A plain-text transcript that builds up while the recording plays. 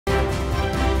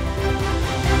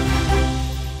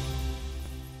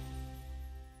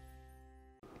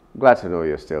Glad to know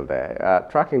you're still there.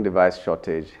 Tracking device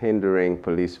shortage hindering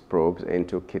police probes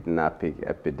into kidnapping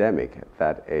epidemic.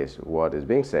 That is what is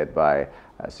being said by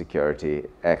security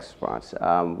experts.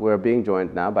 We're being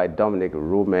joined now by Dominic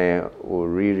Rume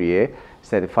Uririe,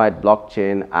 certified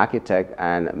blockchain architect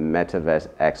and Metaverse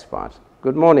expert.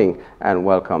 Good morning and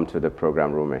welcome to the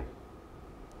program, Rume.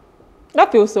 That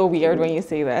feels so weird when you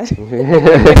say that.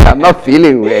 I'm not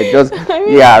feeling weird, just,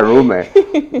 yeah, Rume.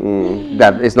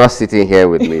 That is not sitting here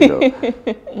with me, though.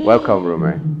 Welcome,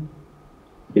 Rume.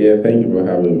 Yeah, thank you for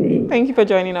having me. Thank you for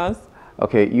joining us.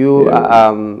 Okay, you,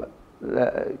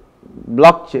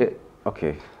 blockchain,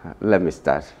 okay, let me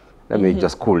start. Let me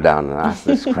just cool down and ask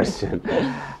this question.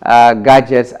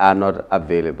 Gadgets are not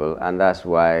available, and that's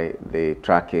why the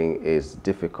tracking is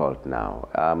difficult now.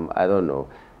 I don't know.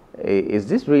 Is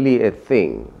this really a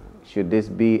thing? Should this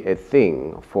be a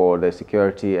thing for the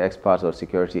security experts or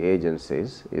security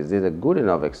agencies? Is this a good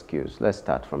enough excuse? Let's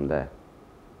start from there.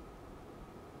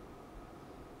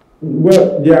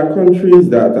 Well, there are countries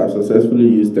that have successfully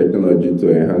used technology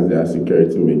to enhance their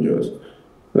security measures.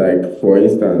 Like, for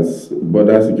instance,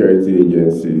 border security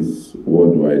agencies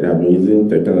worldwide have been using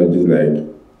technologies like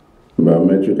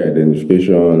biometric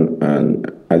identification and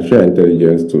artificial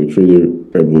intelligence to truly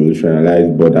revolutionize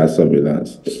border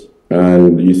surveillance.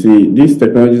 And you see, these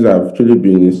technologies have truly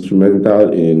been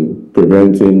instrumental in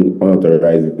preventing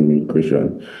unauthorized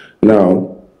immigration.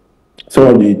 Now, some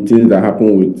of the things that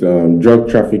happen with drug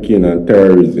trafficking and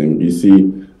terrorism, you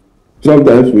see,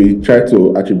 sometimes we try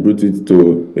to attribute it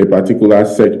to a particular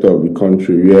sector of the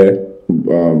country where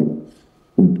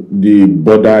the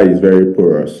border is very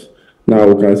porous. Now,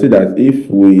 we can see that if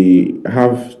we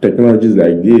have technologies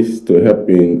like this to help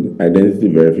in identity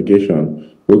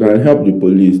verification, we can help the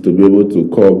police to be able to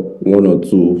curb one or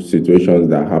two situations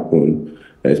that happen,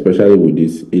 especially with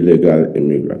these illegal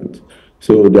immigrants.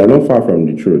 So they are not far from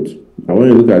the truth. And when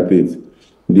you look at it,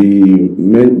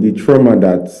 the trauma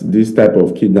that this type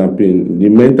of kidnapping, the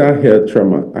mental health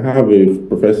trauma, I have a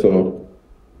professor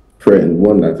friend,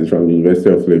 one that is from the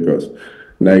University of Lagos,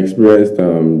 that experienced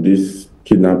this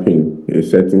kidnapping a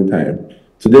certain time.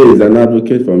 Today is an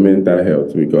advocate for mental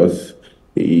health because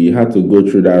he had to go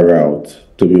through that route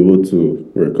to be able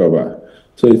to recover.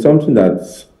 So it's something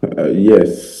that,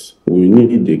 yes, we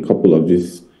need a couple of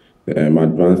these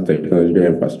advanced technological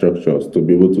infrastructures to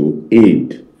be able to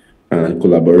aid and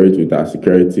collaborate with our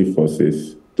security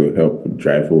forces to help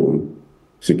drive home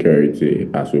security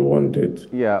as we want it.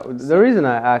 Yeah, the reason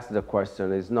I asked the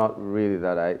question is not really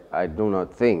that I do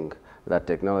not think that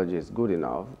technology is good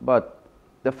enough, but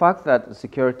the fact that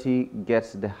security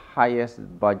gets the highest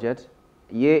budget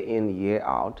year in, year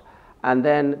out, and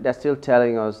then they're still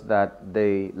telling us that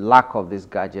the lack of these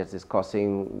gadgets is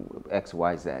causing X,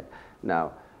 Y, Z.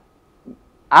 Now,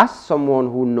 as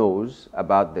someone who knows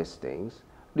about these things,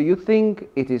 do you think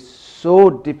it is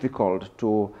so difficult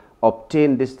to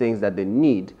obtain these things that they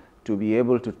need to be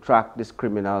able to track these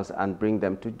criminals and bring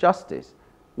them to justice,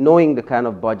 knowing the kind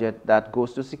of budget that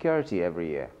goes to security every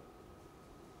year?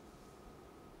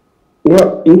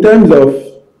 Well, in terms of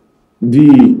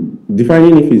the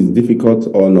defining if it's difficult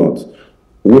or not,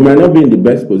 we might not be in the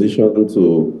best position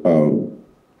to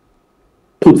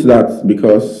put that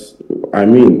because, I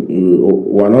mean,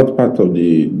 we're not part of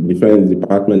the defense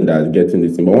department that's getting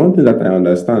this thing. But one thing that I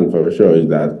understand for sure is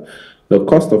that the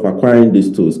cost of acquiring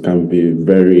these tools can be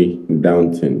very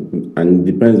daunting and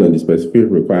it depends on the specific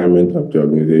requirement of the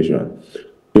organization.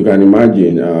 You can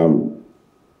imagine,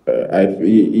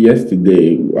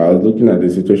 yesterday I was looking at a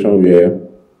situation where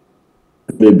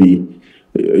maybe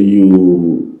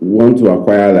you want to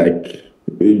acquire, like,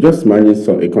 just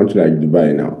imagine a country like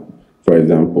Dubai now, for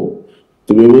example,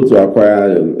 to be able to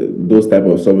acquire those type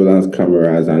of surveillance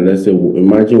cameras, and let's say,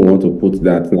 imagine you want to put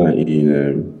that now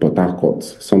in Port Harcourt,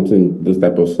 those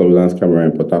type of surveillance camera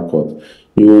in Port Harcourt,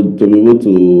 to be able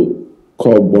to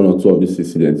curb one or two of these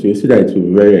incidents, you see that it will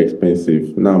be very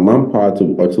expensive. Now, manpower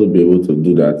to also be able to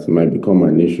do that might become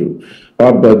an issue. How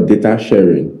about data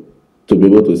sharing to be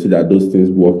able to see that those things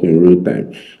work in real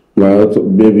time?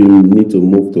 Maybe we need to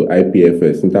move to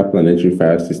IPFS, interplanetary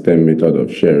file system method of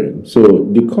sharing. So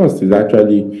the cost is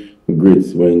actually great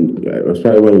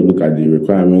especially when you look at the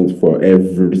requirements for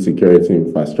every security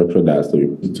infrastructure that has to be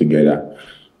put together.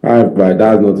 However,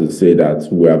 that's not to say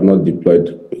that we have not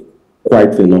deployed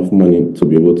quite enough money to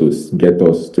be able to get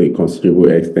us to a considerable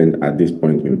extent at this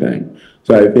point in time.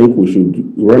 So I think we should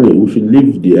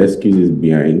leave the excuses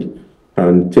behind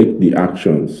and take the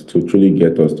actions to truly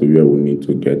get us to where we need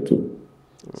to get to.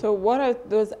 So what are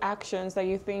those actions that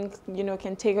you think,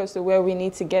 can take us to where we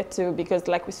need to get to? Because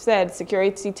like we said,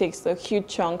 security takes a huge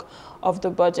chunk of the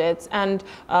budget. And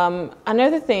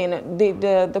another thing,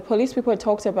 the police people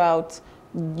talked about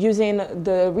using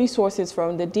the resources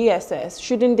from the DSS.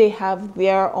 Shouldn't they have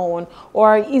their own?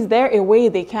 Or is there a way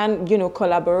they can,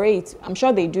 collaborate? I'm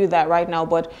sure they do that right now,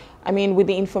 but I mean, with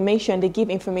the information, they give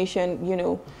information,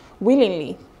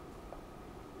 willingly.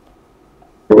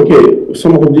 Okay,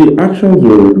 some of the actions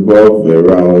will revolve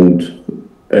around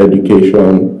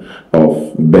education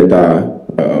of better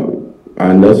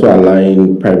and also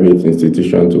allowing private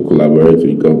institutions to collaborate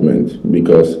with government,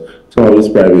 because some of these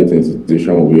private institutions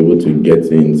will be able to get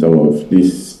in some of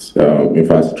these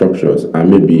infrastructures, and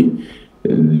maybe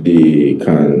they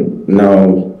can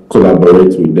now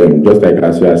collaborate with them. Just like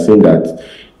as we are seeing that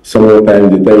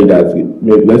sometimes they tell you that,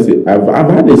 maybe, let's say,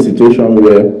 I've had a situation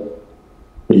where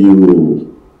you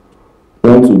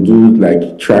want to do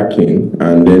like tracking,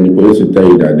 and then the police will tell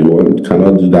you that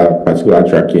cannot do that particular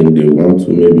tracking. They want to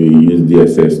maybe use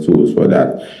DSS tools for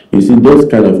that. You see, those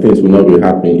kind of things will not be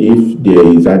happening if there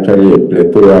is actually a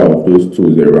plethora of those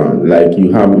tools around. Like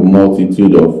you have a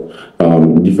multitude of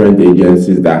different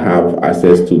agencies that have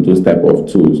access to those type of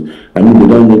tools. I mean, they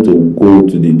don't need to go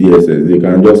to the DSS. They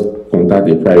can just contact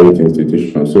a private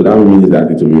institution. So that means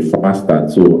that it will be faster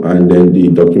too. And then the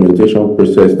documentation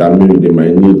process that maybe they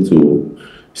might need to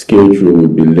scale through will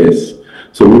be less.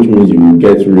 So which means you will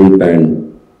get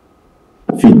real-time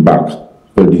feedback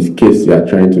for this case you are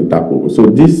trying to tackle. So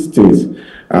these things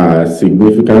are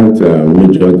significant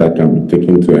measures that can be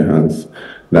taken to enhance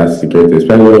that security,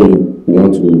 especially when you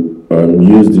want to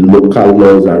use the local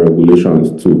laws and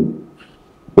regulations too.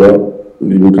 Well,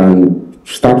 you can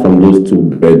start from those two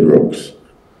bedrocks,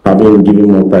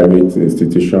 giving more private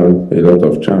institutions a lot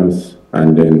of chance,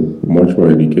 and then much more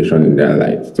education in their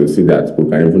lives to see that we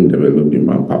can even develop the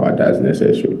manpower that's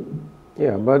necessary.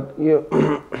 Yeah, but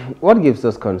what gives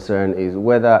us concern is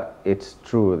whether it's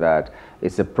true that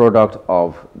it's a product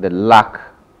of the lack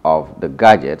of the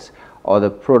gadgets or the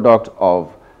product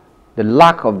of the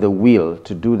lack of the will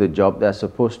to do the job they're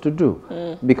supposed to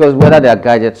do. Because whether they're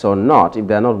gadgets or not, if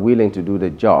they're not willing to do the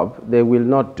job, they will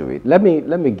not do it. Let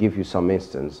me give you some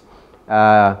instance.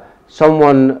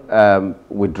 Someone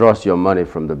withdraws your money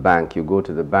from the bank. You go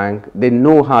to the bank. They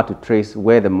know how to trace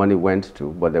where the money went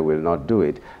to, but they will not do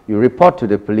it. You report to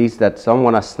the police that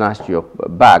someone has snatched your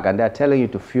bag, and they're telling you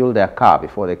to fuel their car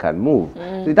before they can move.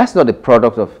 That's not the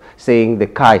product of saying the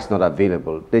car is not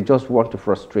available. They just want to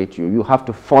frustrate you. You have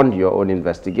to fund your own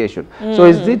investigation. So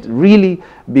is it really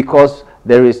because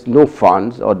there is no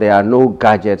funds or there are no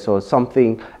gadgets or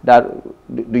something that,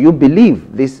 do you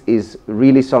believe this is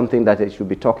really something that they should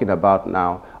be talking about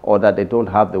now, or that they don't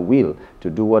have the will to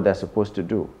do what they're supposed to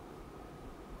do?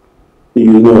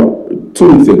 You know,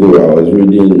 2 weeks ago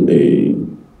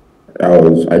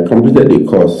I completed a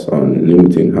course on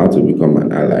LinkedIn, how to become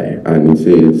an ally, and it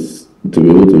says to be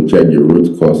able to check the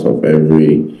root cause of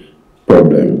every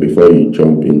problem before you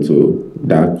jump into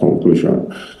that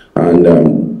conclusion. And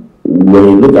when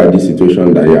you look at the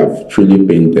situation that you have truly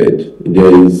painted,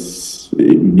 there is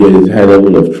a high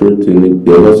level of truth in it.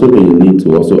 There's also a need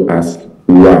to also ask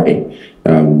why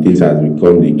this has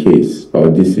become the case, or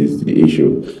this is the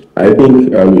issue. I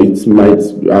think it might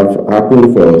have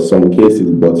happened for some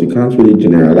cases, but you can't really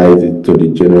generalize it to the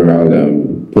general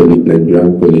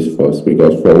Nigerian police force,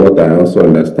 because for what I also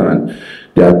understand,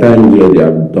 there are times where they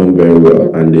have done very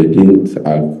well and they didn't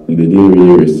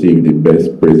really receive the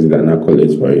best praise and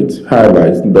accolades for it.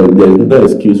 However, there's no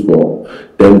excuse for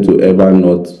them to ever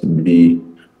not be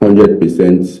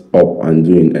 100% up and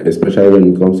doing, especially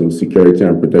when it comes to security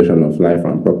and protection of life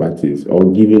and properties,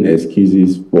 or giving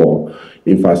excuses for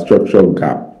infrastructure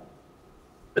gap.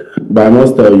 But I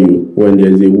must tell you, when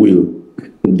there's a will,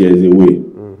 there's a way.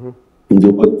 In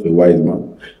the words of a wise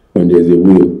man, when there's a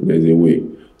will, there's a way.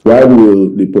 Why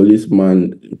will the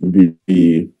policeman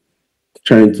be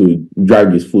trying to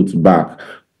drag his foot back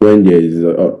when there is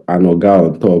an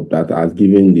oga on top that has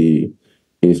given the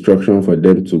instruction for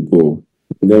them to go?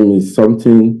 That means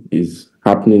something is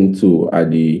happening to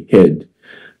at the head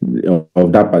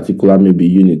of that particular maybe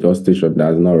unit or station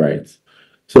that's not right.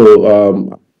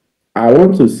 So I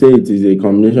want to say it is a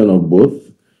combination of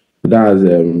both. That's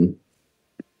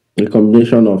a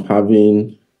combination of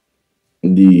having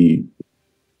the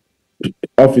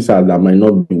officers that might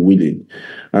not be willing,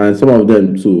 and some of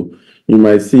them too, you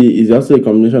might see, is also a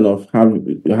combination of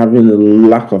having a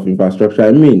lack of infrastructure.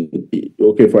 I mean,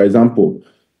 okay, for example,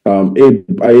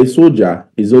 a soldier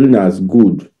is only as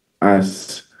good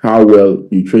as how well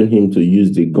you train him to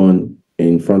use the gun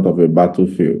in front of a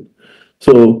battlefield.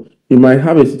 So you might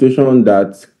have a situation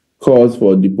that calls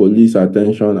for the police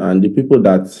attention, and the people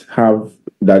that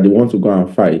they want to go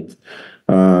and fight,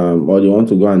 or they want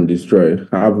to go and destroy,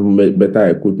 have better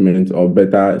equipment or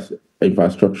better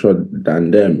infrastructure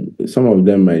than them. Some of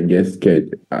them might get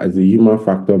scared as the human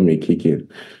factor may kick in,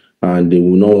 and they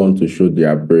will not want to show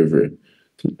their bravery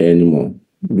anymore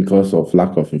because of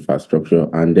lack of infrastructure,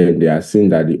 and then they are seeing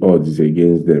that the odds is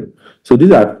against them. So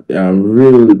these are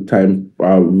real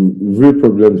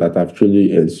problems that have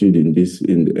truly ensued in this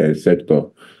sector.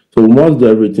 So we must do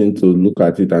everything to look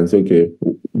at it and say, okay,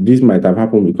 this might have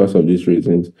happened because of these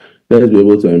reasons. Let's be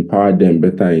able to empower them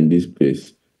better in this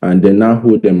place, and then now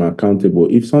hold them accountable.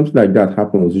 If something like that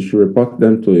happens, you should report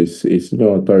them to a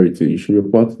senior authority. You should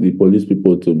report the police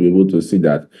people to be able to see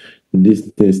that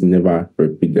these things never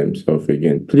repeat themselves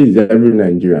again. Please, every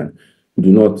Nigerian,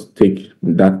 do not take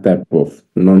that type of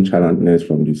nonchalantness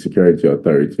from the security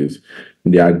authorities.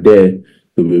 They are there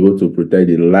to be able to protect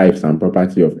the lives and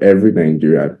property of every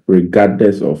Nigerian,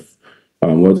 regardless of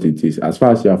what it is. As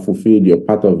far as you have fulfilled your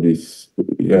part of this,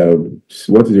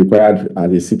 what is required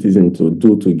as a citizen to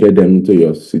do to get them into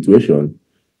your situation,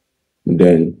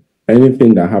 then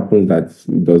anything that happens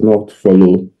that does not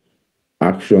follow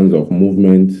actions of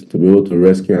movement to be able to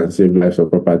rescue and save lives or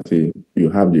property, you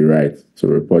have the right to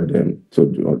report them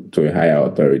to higher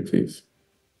authorities.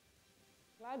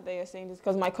 Glad that you're saying this,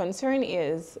 because my concern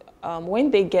is when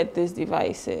they get these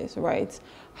devices, right?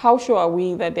 How sure are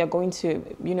we that they're going to,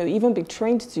 even be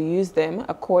trained to use them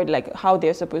like how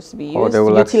they're supposed to be used? Or they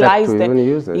will utilize them. Even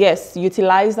use it. Yes,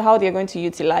 utilize how they're going to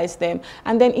utilize them,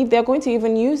 and then if they're going to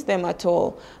even use them at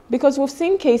all, because we've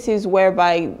seen cases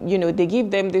whereby they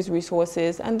give them these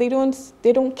resources and they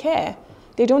don't care.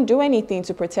 They don't do anything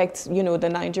to protect, the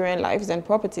Nigerian lives and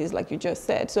properties, like you just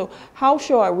said. So how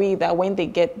sure are we that when they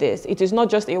get this, it is not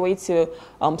just a way to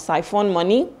siphon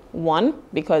money, one,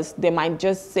 because they might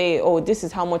just say, oh, this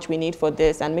is how much we need for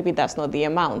this, and maybe that's not the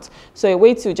amount. So a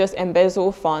way to just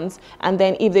embezzle funds, and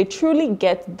then if they truly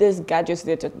get these gadgets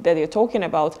that they're talking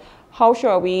about, how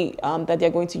sure are we that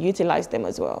they're going to utilize them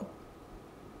as well?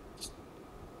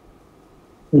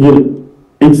 Yeah,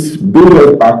 it's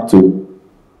built back to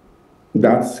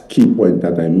that key point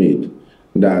that I made,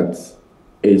 that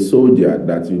a soldier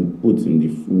that you put in the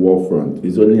war front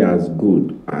is only as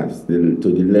good as to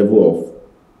the level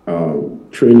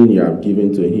of training you have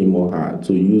given to him or her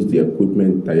to use the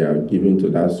equipment that you have given to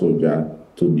that soldier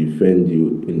to defend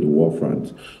you in the war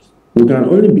front. We can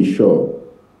only be sure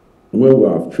when we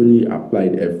have truly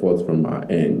applied efforts from our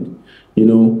end.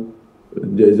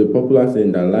 There's a popular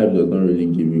saying that life does not really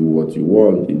give you what you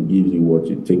want, it gives you what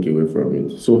you take away from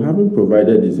it. So having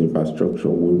provided this infrastructure,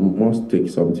 we must take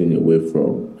something away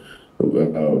from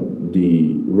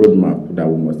the roadmap that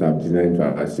we must have designed for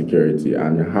our security.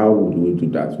 And how would we do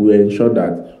that? We ensure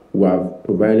that we have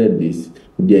provided this.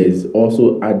 There is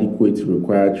also adequate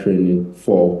required training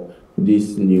for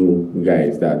these new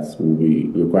guys that will be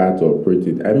required to operate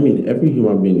it. I mean, every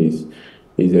human being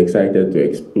is excited to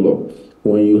explore.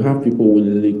 When you have people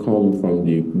willingly come from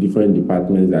the different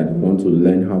departments that want to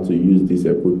learn how to use these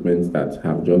equipments that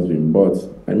have just been bought,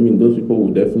 I mean, those people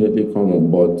will definitely come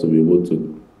on board to be able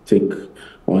to take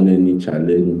on any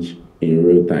challenge in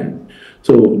real time.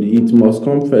 So it must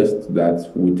come first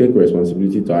that we take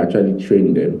responsibility to actually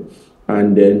train them,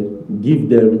 and then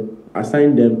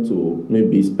assign them to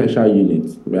maybe special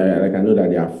units. Like I know that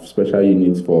they have special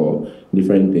units for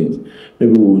different things.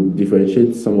 Maybe we'll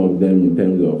differentiate some of them in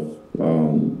terms of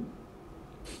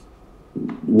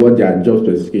what their job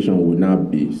specification will now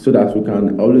be, so that we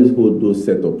can always hold those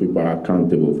set of people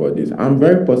accountable for this. I'm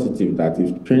very positive that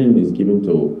if training is given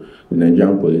to the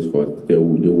Nigerian police force, they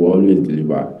will always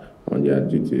deliver on their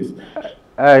duties.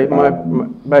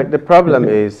 But the problem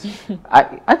is,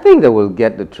 I think they will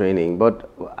get the training, but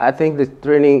I think the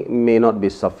training may not be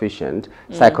sufficient.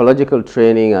 Psychological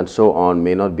training and so on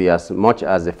may not be as much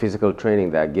as the physical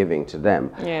training they're giving to them.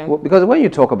 Yeah. Well, because when you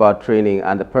talk about training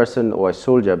and the person or a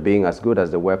soldier being as good as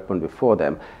the weapon before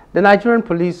them, the Nigerian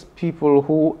police people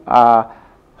who are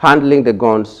handling the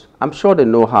guns, I'm sure they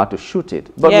know how to shoot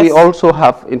it. But yes, we also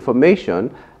have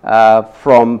information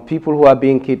from people who are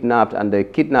being kidnapped and the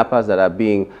kidnappers that are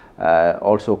being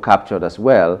also captured as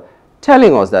well,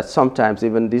 telling us that sometimes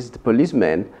even these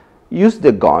policemen use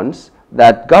the guns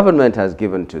that government has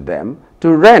given to them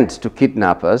to rent to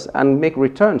kidnappers and make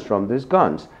returns from these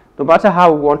guns. No matter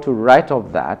how we want to write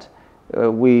off that,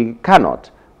 we cannot,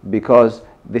 because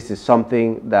this is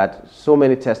something that so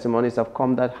many testimonies have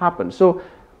come that happen. So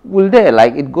will they,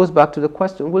 like it goes back to the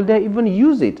question, will they even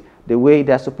use it the way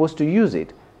they're supposed to use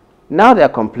it? Now they're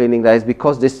complaining that it's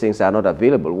because these things are not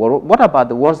available. Well, what about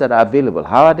the ones that are available?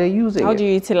 How are they using it? How do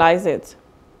you utilize it?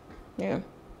 Yeah.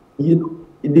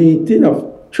 The thing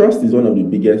of trust is one of the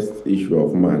biggest issue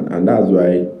of man, and that's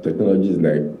why technologies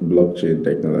like blockchain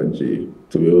technology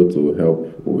to be able to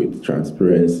help with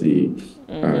transparency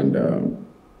and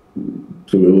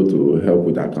to be able to help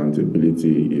with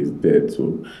accountability is there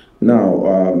too.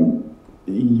 Now,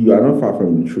 you are not far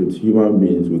from the truth. Human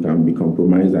beings, we can be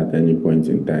compromised at any point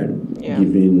in time,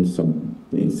 given some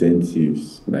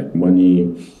incentives like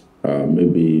money.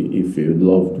 Maybe if a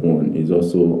loved one is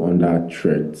also under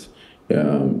threat,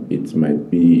 it might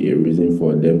be a reason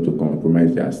for them to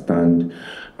compromise their stand.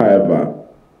 However,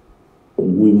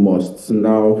 we must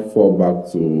now fall back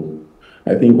to,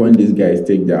 I think when these guys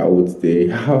take their oaths, they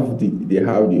have the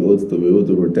oaths to be able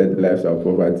to protect lives and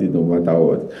property no matter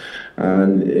what.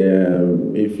 And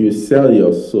if you sell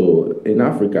your soul in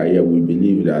Africa, yeah, we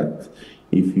believe that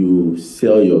if you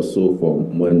sell your soul for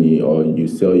money or you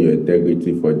sell your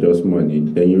integrity for just money,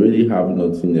 then you really have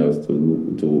nothing else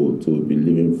to be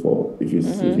living for. If you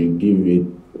give it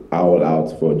all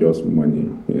out for just money,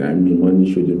 I mean, money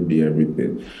shouldn't be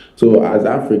everything. So as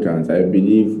Africans, I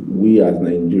believe we as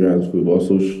Nigerians, we've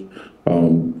also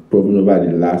proven over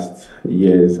the last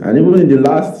years, and even in the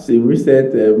last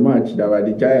recent match, that were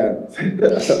the giants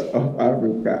of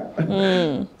Africa.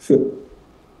 So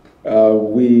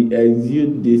we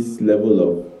exude this level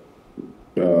of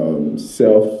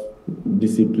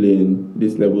self-discipline,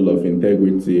 this level of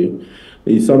integrity.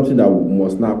 Is something that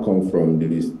must not come from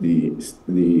the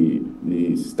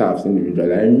staffs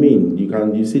individually. I mean,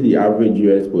 you see the average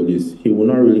US police, he will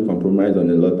not really compromise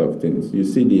on a lot of things. You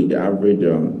see the average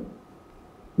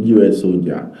US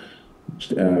soldier,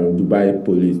 Dubai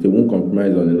police, they won't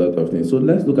compromise on a lot of things. So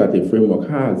let's look at a framework.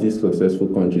 How has these successful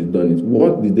countries done it?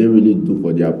 What did they really do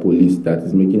for their police that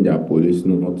is making their police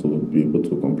not to be able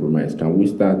to compromise? Can we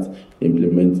start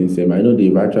implementing same? I know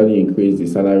they've actually increased the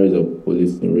salaries of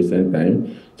police in recent time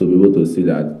to be able to see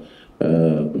that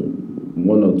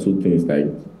one or two things like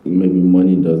maybe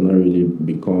money does not really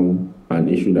become an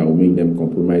issue that will make them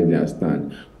compromise their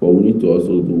stand. But we need to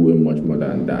also do way much more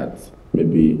than that.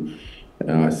 Maybe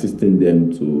assisting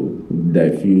them to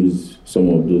diffuse some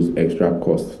of those extra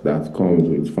costs that comes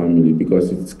with family,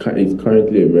 because it's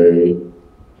currently a very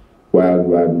wild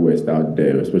west out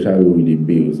there, especially with the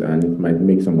bills, and it might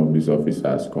make some of these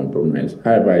officers compromise.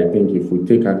 However, I think if we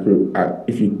take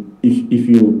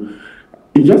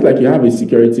it's just like you have a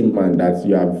security man that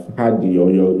you have had in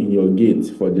your gate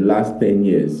for the last 10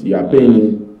 years. You are paying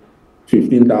him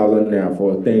 15,000 naira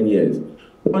for 10 years.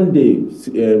 One day,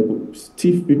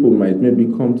 stiff people might maybe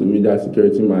come to meet that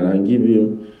security man and give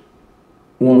him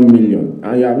 1 million,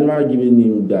 and you have never given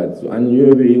him that, and you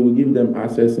will give them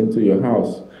access into your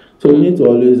house. So we need to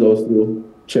always also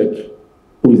check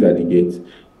who is at the gate,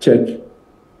 check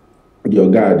your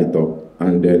guy at the top,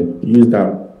 and then use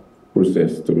that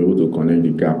process to be able to connect the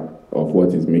gap of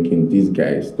what is making these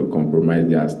guys to compromise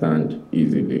their stand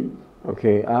easily.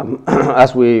 Okay,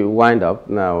 as we wind up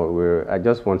now, I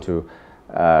just want to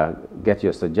get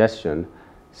your suggestion.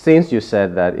 Since you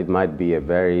said that it might be a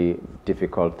very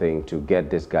difficult thing to get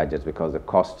these gadgets because the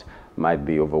cost might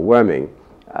be overwhelming,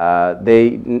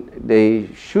 they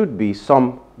should be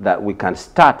some that we can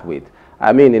start with.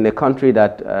 I mean, in a country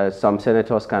that some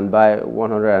senators can buy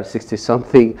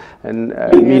 160-something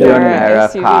million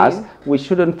naira cars, we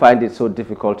shouldn't find it so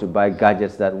difficult to buy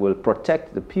gadgets that will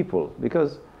protect the people.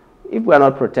 Because if we are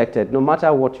not protected, no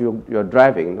matter what you're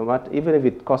driving, even if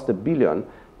it costs $1 billion,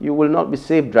 you will not be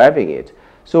safe driving it.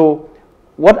 So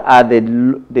what are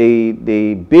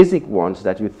the basic ones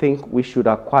that you think we should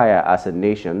acquire as a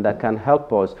nation that can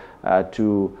help us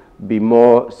to be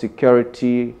more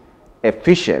security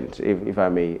efficient, if I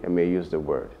may use the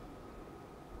word?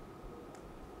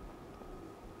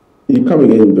 You come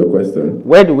again with your question.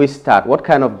 Where do we start? What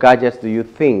kind of gadgets do you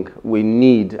think we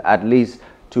need at least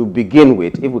to begin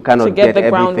with, if we cannot get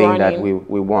everything that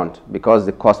we want, because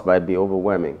the cost might be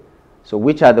overwhelming? So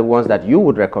which are the ones that you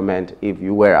would recommend if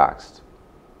you were asked?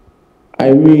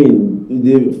 I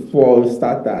mean, for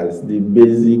starters, the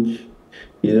basic,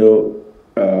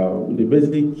 the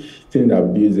basic thing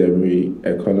that builds every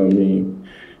economy,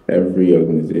 every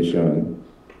organization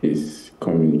is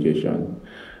communication.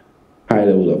 High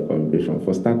level of communication.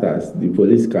 For starters, the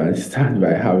police can start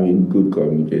by having good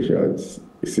communications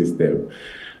system.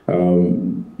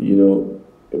 You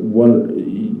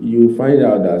find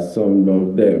out that some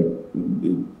of them,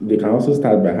 they can also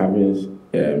start by having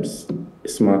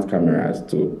smart cameras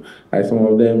too. Like some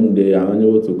of them, they are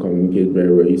unable to communicate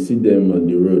very well. You see them on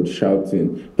the road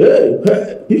shouting, "Hey,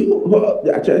 hey, you!"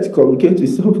 They are trying to communicate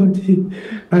with somebody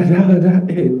at the other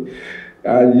end.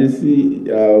 And you see,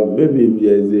 maybe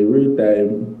there's a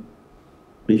real-time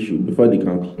issue before they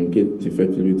can communicate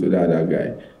effectively to the other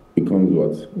guy. Becomes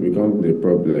what? Becomes the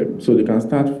problem. So they can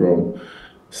start from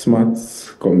smart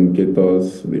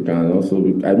communicators. They can also,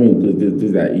 I mean,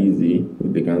 these are easy.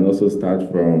 They can also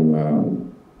start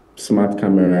from smart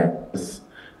cameras.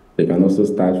 They can also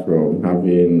start from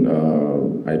having,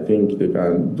 I think they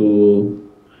can do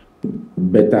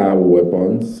better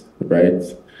weapons, right?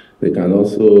 They can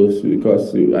also,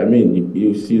 because I mean,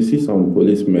 you see some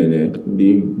policemen,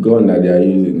 the gun that they are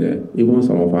using, even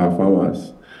some of our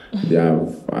farmers, they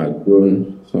have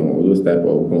grown some of those type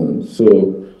of guns.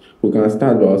 So we can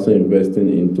start by also investing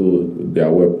into their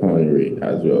weaponry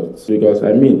as well. So because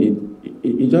I mean,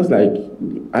 it's just like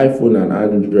iPhone and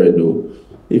Android though.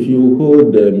 If you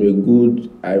hold a good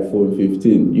iPhone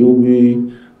 15, you'll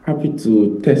be happy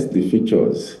to test the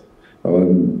features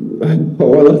on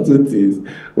one or two things.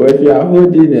 But if you are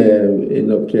holding a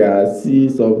Nokia C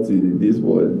something, this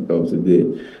one of today,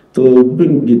 to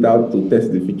bring it out to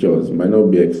test the features might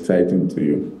not be exciting to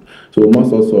you. So we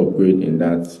must also upgrade in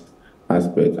that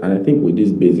aspect. And I think with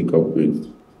these basic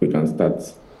upgrades, we can start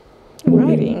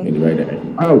moving in the right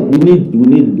direction.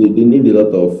 They need a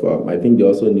lot of, I think they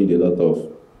also need a lot of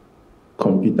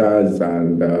computers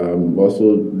and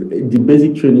also the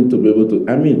basic training to be able to,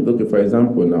 I mean, okay, for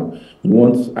example, now,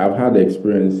 I've had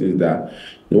experiences that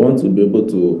you want to be able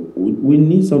to, we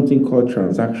need something called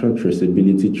transaction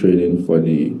traceability training for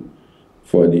the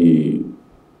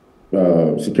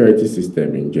security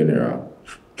system in general.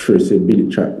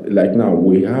 Traceability, like now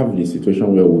we have the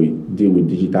situation where we deal with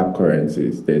digital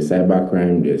currencies. There's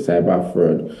cybercrime, there's cyber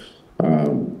fraud.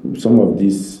 Some of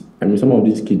these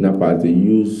kidnappers, they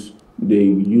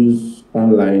use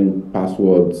online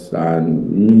passwords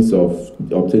and means of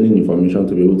obtaining information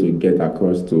to be able to get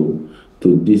across to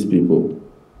these people.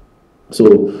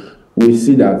 So we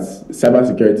see that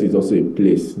cybersecurity is also a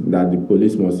place that the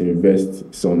police must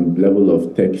invest some level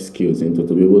of tech skills into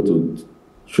to be able to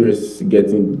trace, get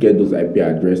those IP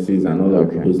addresses and all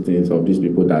of those things of these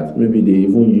people that maybe they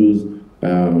even use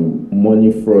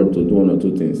money fraud to do one or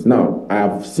two things. Now, I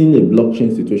have seen a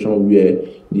blockchain situation where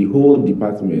the whole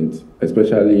department,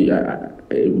 especially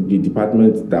the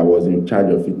department that was in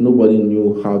charge of it, nobody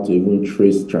knew how to even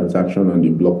trace transaction on the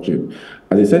blockchain.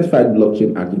 As a certified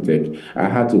blockchain architect, I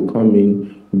had to come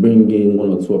in, bring in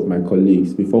one or two of my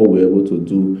colleagues before we were able to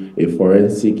do a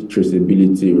forensic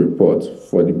traceability report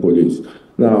for the police.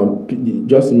 Now,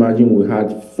 just imagine we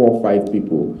had 4 or 5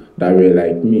 people that were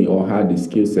like me or had the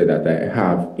skill set that I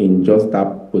have in just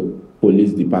that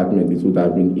police department. It would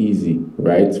have been easy,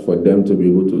 right, for them to be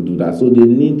able to do that. So they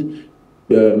need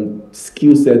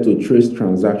skill set to trace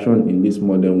transaction in this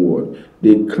modern world.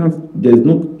 There's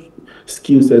no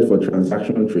skill set for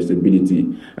transaction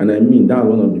traceability. And I mean, that's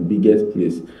one of the biggest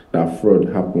places that fraud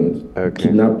happens.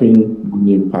 Kidnapping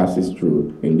money passes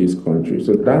through in this country.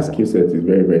 So that skill set is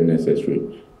very, very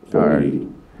necessary for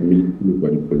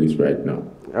the police right now.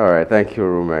 All right. Thank you,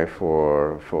 Rume,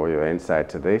 for your insight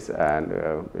to this. And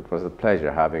it was a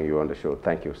pleasure having you on the show.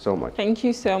 Thank you so much. Thank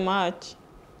you so much.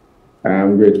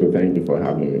 I'm grateful. Thank you for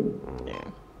having me.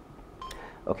 Yeah.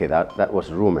 Okay, that was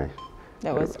Rume.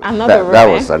 That was another Rume. That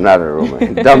was another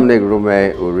Rume. Dominic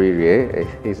Rume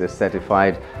Uririe is a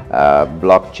certified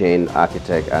blockchain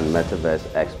architect and metaverse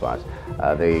expert.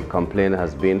 The complaint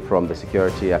has been from the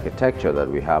security architecture that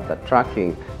we have, that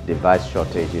tracking device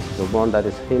shortage is the one that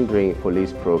is hindering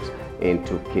police probes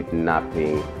into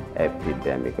kidnapping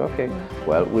epidemic. Okay,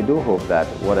 well, we do hope that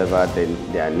whatever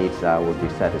their needs are will be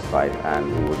satisfied and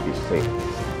we will be safe,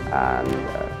 and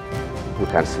we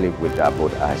can sleep with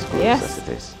both eyes closed as it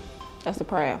is. That's the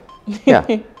prayer. Yeah.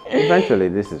 Eventually,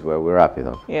 this is where we wrap it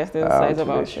up. Yes, this is the size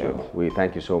of our show. We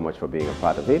thank you so much for being a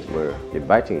part of it. We're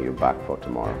inviting you back for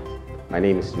tomorrow. My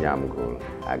name is Nyamgul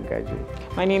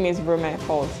Agaji. My name is Rume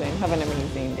Paulson. Have an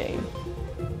amazing day.